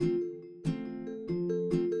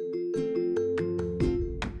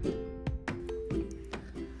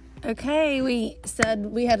Okay, we said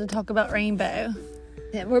we had to talk about Rainbow.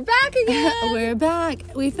 And we're back again. We're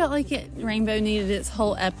back. We felt like Rainbow needed its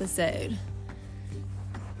whole episode.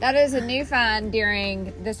 That is a new find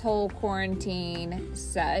during this whole quarantine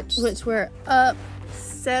such. Which we're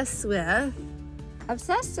obsessed with.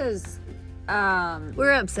 Obsessed is,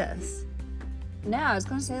 We're obsessed. no, I was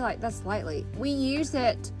going to say like that's lightly. We use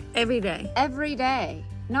it Every day. every day.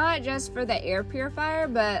 Not just for the air purifier,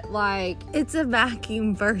 but like, It's a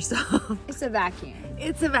vacuum, first off. it's a vacuum.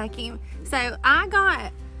 It's a vacuum. So I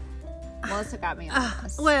got... Melissa got me on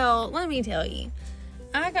this. Well, let me tell you.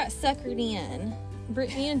 I got suckered in.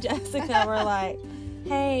 Brittany and Jessica were like,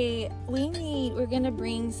 hey, we're going to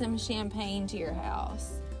bring some champagne to your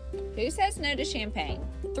house. Who says no to champagne?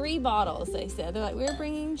 3 bottles, they said. They're like, we're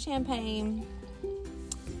bringing champagne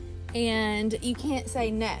and you can't say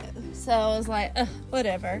no. So I was like,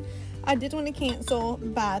 whatever. I did want to cancel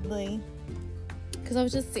badly because I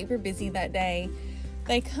was just super busy that day.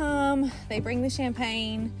 They come, they bring the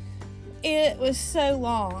champagne. It was so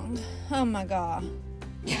long. Oh my God.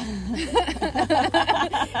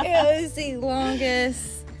 It was the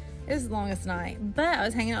longest night. But I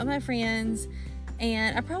was hanging out with my friends,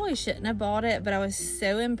 and I probably shouldn't have bought it, but I was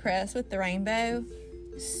so impressed with the Rainbow.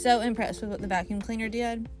 So impressed with what the vacuum cleaner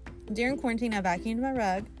did. During quarantine, I vacuumed my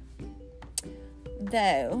rug.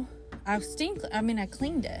 Though, I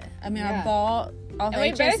cleaned it. I bought all And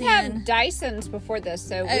we both HSN. have Dysons before this,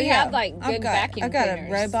 so we have like good vacuum I've got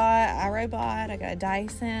cleaners. a iRobot, I got a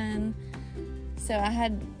Dyson. So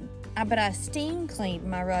I steam cleaned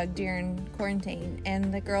my rug during quarantine,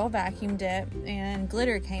 and the girl vacuumed it, and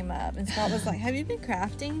glitter came up, and Scott was like, have you been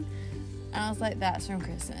crafting? And I was like, that's from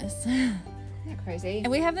Christmas. Isn't that crazy? And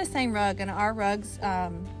we have the same rug, and our rugs,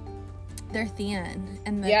 they're thin,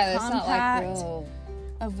 and the that's not like compact real.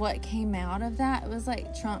 of what came out of that, it was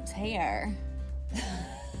like Trump's hair.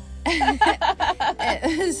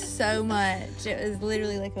 It was so much. It was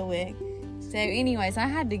literally like a wig. So anyways, I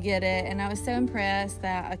had to get it, and I was so impressed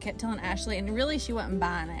that I kept telling Ashley, and really she wasn't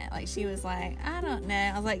buying it. Like, she was like, I don't know.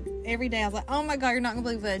 I was like, every day I was like, oh my God, you're not gonna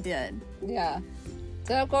believe what I did. Yeah.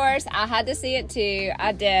 So of course I had to see it too.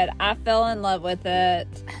 I did. I fell in love with it.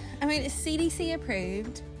 I mean, it's CDC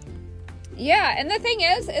approved. Yeah, and the thing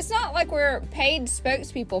is, it's not like we're paid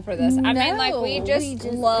spokespeople for this. I mean, like, we just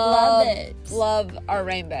love it. Love our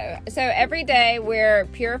Rainbow. So every day we're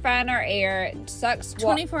purifying our air. It sucks.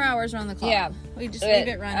 24 hours around the clock. Yeah. We just leave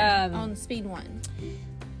it running on speed 1.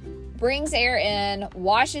 Brings air in,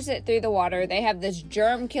 washes it through the water. They have this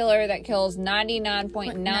germ killer that kills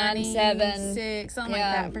 99.97 96, something like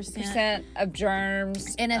that percent of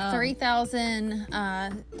germs. In a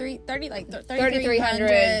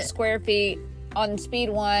 3,300 square feet on speed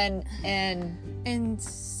 1, and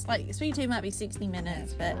like speed 2 might be 60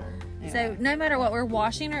 minutes, but so no matter what, we're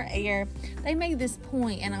washing our air. They made this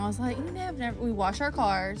point, and I was like, we wash our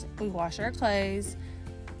cars, we wash our clothes,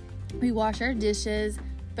 we wash our dishes,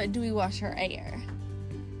 but do we wash our air?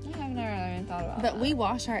 I've never even thought about But that. we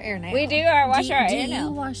wash our air now. We do wash our air Do now.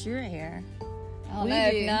 you wash your air? I don't We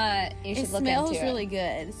know. do. If not, you should It look smells into really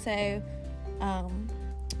good. So,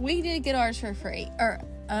 we did get ours for free, or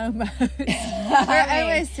almost. We're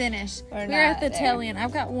almost finished. We're at the tail end.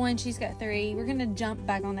 I've got 1. She's got 3. We're gonna jump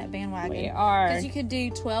back on that bandwagon. We are. Because you could do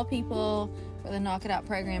 12 people for the Knock It Out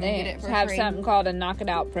program and get it for have free. something called a Knock It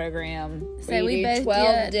Out program. So where we you do both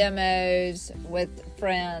 12 did. demos with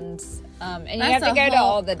friends. And you That's have to a go to whole-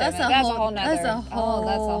 all the demos. that's a That's a whole- whole nother. that's a whole-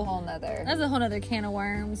 That's a whole nother. That's a whole other can of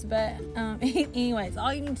worms. But anyways,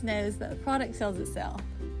 all you need to know is that the product sells itself.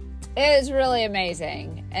 It is really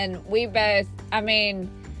amazing. And we both,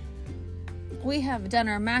 We have done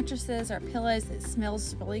our mattresses, our pillows. It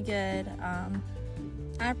smells really good.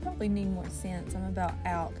 I probably need more scents. I'm about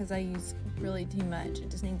out because I use really too much.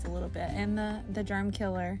 It just needs a little bit. And the germ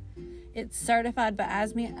killer, it's certified by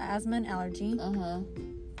asthma and allergy.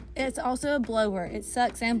 It's also a blower. It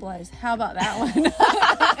sucks and blows. How about that one?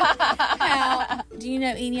 Do you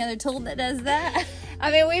know any other tool that does that?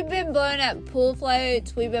 we've been blowing up pool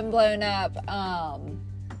floats. We've been blowing up,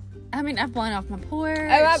 I've blown off my porch.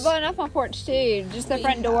 I've blown off my porch too. Just the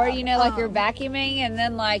front door, like you're vacuuming, and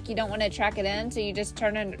then like you don't want to track it in, so you just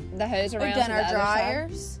turn the hose around. We've done to our the other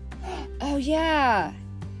dryers. side. Oh yeah,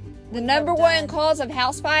 the number one cause of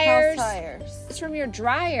house fires. It's from your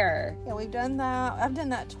dryer. Yeah, we've done that. I've done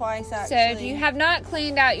that twice actually. So if you have not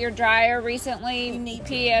cleaned out your dryer recently, You need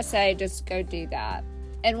PSA, just go do that.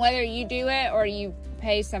 And whether you do it or you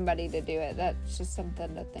pay somebody to do it, that's just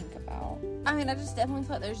something to think about. I just definitely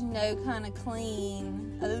feel like there's no kind of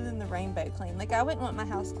clean other than the Rainbow clean. Like, I wouldn't want my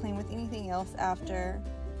house clean with anything else after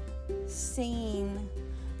seeing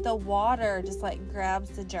the water just like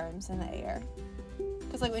grabs the germs in the air.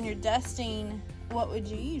 Because like when you're dusting, what would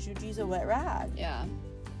you use? You'd use a wet rag. Yeah.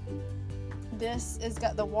 This has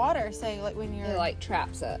got the water, so like when you're It like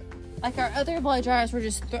traps it. like our other blow dryers were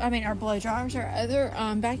just our blow dryers, our other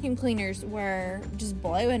vacuum cleaners were just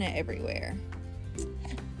blowing it everywhere.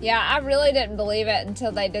 Yeah, I really didn't believe it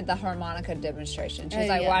until they did the harmonica demonstration. She was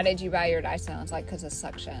like, why did you buy your Dyson? I was like, because of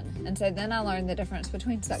suction. And so then I learned the difference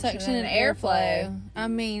between suction and airflow. I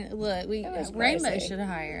mean, look, Rainbow should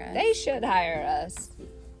hire us. They should hire us.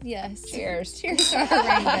 Yes. Cheers. Cheers to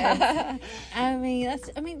our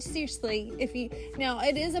Rainbow. Seriously,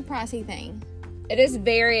 it is a pricey thing. It is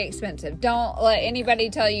very expensive. Don't let anybody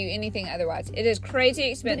tell you anything otherwise. It is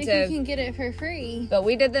crazy expensive. But if you can get it for free. But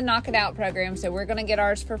we did the Knock It Out program, so we're going to get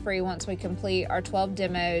ours for free once we complete our 12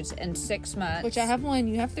 demos in 6 months. Which I have 1,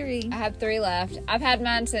 you have 3. I have 3 left. I've had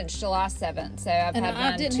mine since July 7th, so I've had mine 2 months. And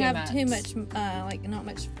I didn't have too much, not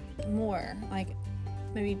much more, like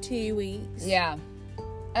maybe 2 weeks. Yeah.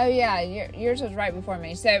 Oh, yeah, yours was right before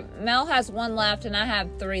me. So Mel has 1 left, and I have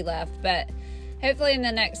 3 left, but hopefully in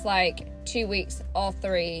the next, 2 weeks, all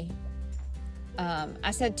 3.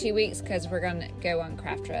 I said 2 weeks because we're going to go on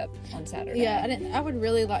craft trip on Saturday. Yeah, I would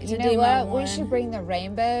really like to do my my one. We should bring the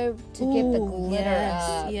rainbow to get the glitter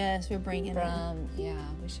up. Yes, we're bringing it. Yeah,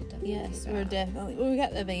 we should definitely Yes, do that. we're definitely. We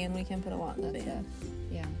got the van. We can put a lot in the van.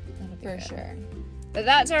 Yeah, that'll be for good. sure. But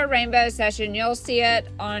that's our rainbow session. You'll see it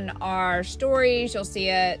on our stories. You'll see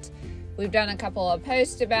it. We've done a couple of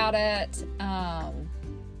posts about it.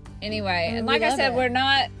 Anyway, and like I said, we're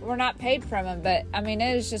not paid from them, but I mean,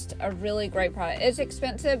 it is just a really great product. It's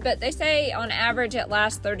expensive, but they say on average it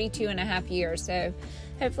lasts 32 and a half years. So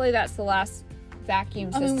hopefully that's the last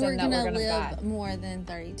vacuum system we're that we're going to live buy. more than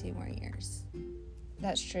 32 more years.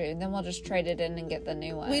 That's true. And then we'll just trade it in and get the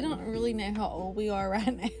new one. We don't really know how old we are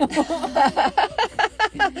right now.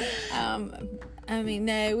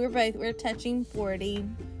 No, we're touching 40.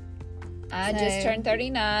 I just turned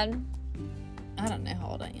 39. I don't know how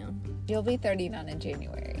old I am. You'll be 39 in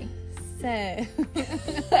January. So.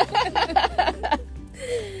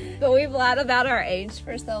 But we've lied about our age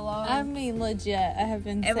for so long. I mean, legit. I have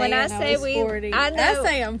been saying when I say was 40. I know. I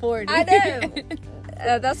say I'm 40. I know.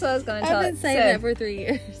 That's what I was going to tell you. I've been saying that for 3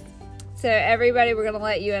 years. So everybody, we're going to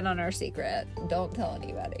let you in on our secret. Don't tell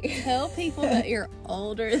anybody. Tell people that you're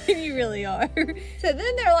older than you really are. So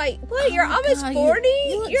then they're like, what, you're almost 40?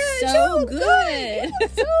 You look so good. You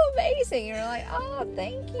look so amazing. You're like, oh,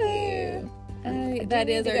 thank you. That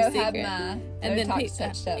is our secret. And then I was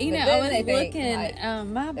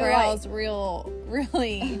looking, my brow's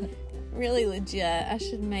really legit. I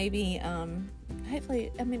should maybe,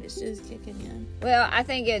 hopefully, it's just kicking in. Well, I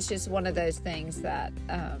think it's just one of those things that,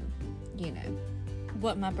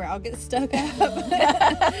 what, my brow gets stuck up?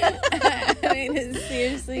 It's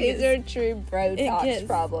seriously. These are true Botox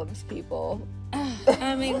problems, people.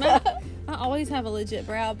 I always have a legit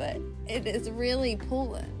brow, but it is really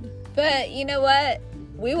pulling. But you know what?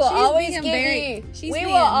 We will always give you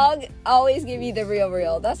the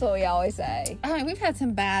real. That's what we always say. We've had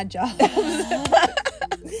some bad jobs.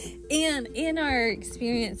 And in our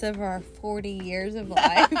experience of our 40 years of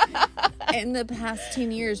life, in the past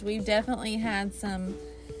 10 years, we've definitely had some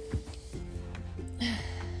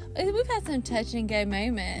touch and go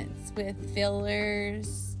moments with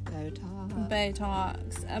fillers,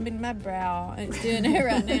 Botox. My brow is doing it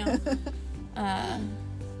right now.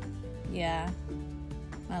 Yeah.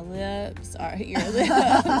 My lips are your lips.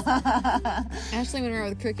 Ashley went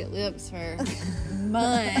around with crooked lips for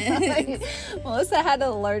months. Melissa had an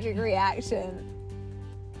allergic reaction.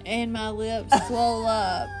 And my lips swole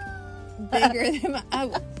up bigger than my...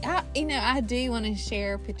 I do want to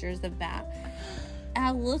share pictures of that.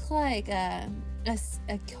 I look like a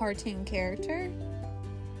cartoon character.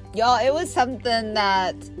 Y'all, it was something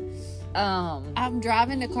that... I'm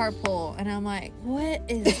driving to Carpool and I'm like, what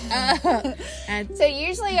is up? So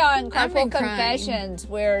usually on Carpool Confessions,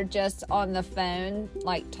 we're just on the phone,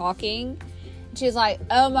 talking. She's like,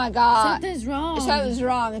 oh my God. Something's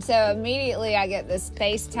wrong. And so immediately I get this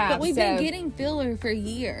FaceTime. But we've been getting filler for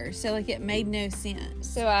years, so it made no sense.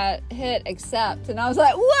 So I hit accept and I was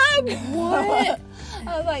like, what? I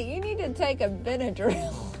was like, you need to take a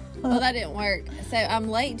Benadryl. Well, that didn't work. So I'm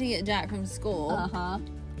late to get Jack from school.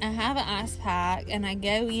 I have an ice pack, and I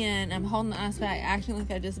go in. I'm holding the ice pack, acting like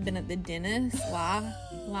I've just been at the dentist. Lie.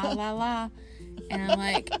 And I'm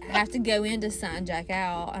like, I have to go in to sign Jack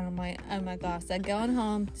out. And I'm like, oh my gosh. So I go on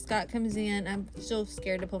home. Scott comes in. I'm still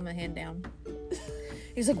scared to pull my hand down.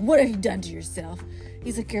 He's like, what have you done to yourself?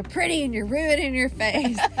 He's like, you're pretty and you're ruining your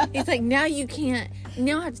face. He's like, now I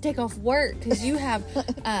have to take off work because you have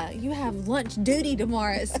lunch duty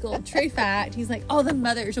tomorrow at school. True fact. He's like, all the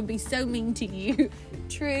mothers will be so mean to you.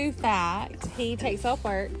 True fact. He takes off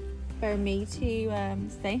work for me to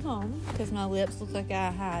stay home because my lips looked like I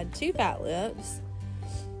had 2 fat lips.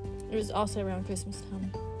 It was also around Christmas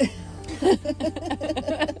time.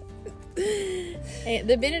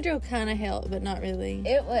 The Benadryl kind of helped, but not really.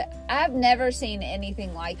 I've never seen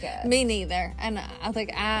anything like it. Me neither. And I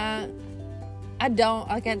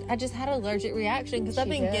just had an allergic reaction because I've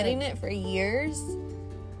been getting it for years.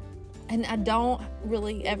 And I don't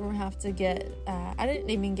really ever have to get, I didn't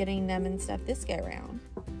even get any numbing stuff this go around.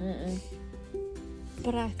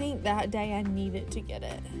 But I think that day I needed to get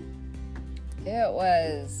it.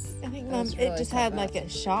 I think it just had like a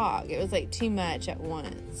shock. It was like too much at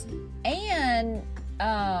once. And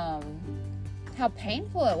how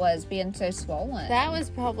painful it was being so swollen. That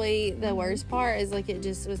was probably the worst part, is like it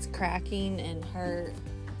just was cracking and hurt.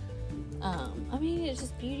 I mean, it's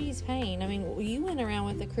just Beauty's pain. I mean, you went around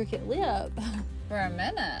with a crooked lip for a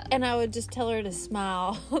minute, and I would just tell her to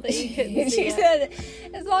smile. That you couldn't see she it. said,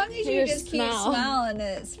 as long as you just keep smiling,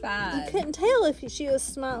 it's fine. You couldn't tell if she was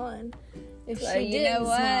smiling. If so she didn't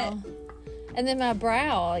smile. And then my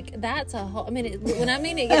brow, like, that's a whole, it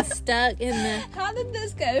gets stuck in the... How did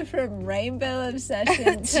this go from rainbow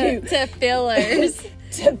obsession to fillers?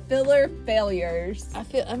 to filler failures?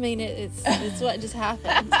 It's what just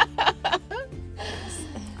happened.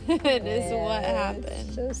 It is what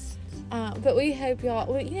happened. But we hope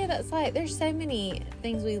y'all, that's like, there's so many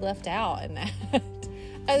things we left out in that.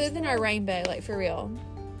 Other than our rainbow, like, for real.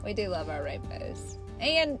 We do love our rainbows.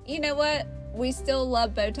 And you know what? We still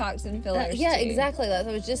love Botox and fillers. Yeah, too. exactly. I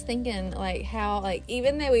was just thinking, like, how, like,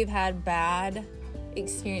 even though we've had bad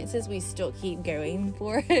experiences, we still keep going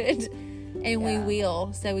for it. And we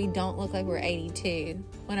will, so we don't look like we're 82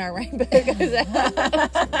 when our rainbow goes out.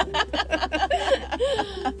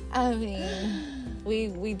 I mean,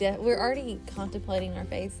 we're already contemplating our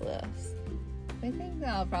facelifts. I think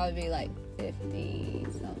that'll probably be like 50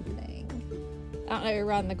 something. I don't know, we were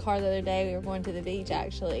riding the car the other day. We were going to the beach,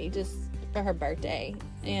 actually, just for her birthday.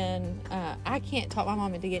 And I can't talk my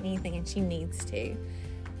mom into getting anything, and she needs to.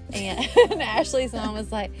 And Ashley's mom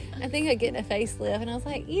was like, I think I'm getting a facelift. And I was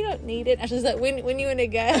like, you don't need it. Ashley's like, when you want to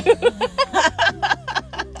go?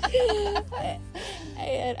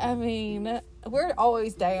 And I mean, we're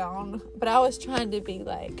always down. But I was trying to be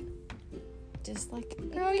like, just like,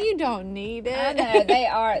 girl, you don't need it. I know,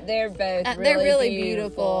 they're both they're really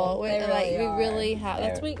beautiful. We really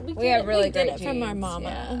have. We have really great it from our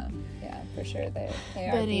mama. Yeah, for sure. They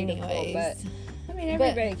are but beautiful. Anyways, but I mean,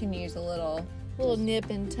 everybody can use a little nip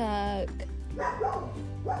and tuck.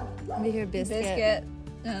 Be here, biscuit.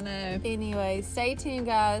 I know. Anyway, stay tuned,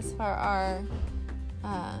 guys, for our.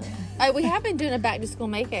 We have been doing a back to school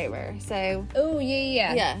makeover, so. Oh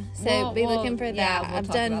yeah. So be looking for that. Yeah, I've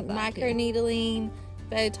done microneedling,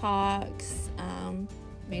 Botox.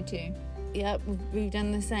 Me too. Yep, we've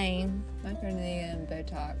done the same. Microneedling,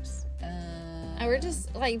 Botox. We're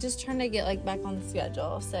just trying to get back on the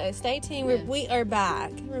schedule. So stay tuned. Yeah. We are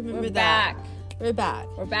back. Remember that. We're back.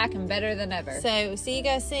 We're back and better than ever. So see you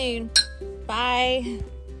guys soon. Bye.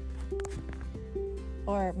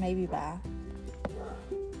 Or maybe bye.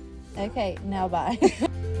 Okay, now bye.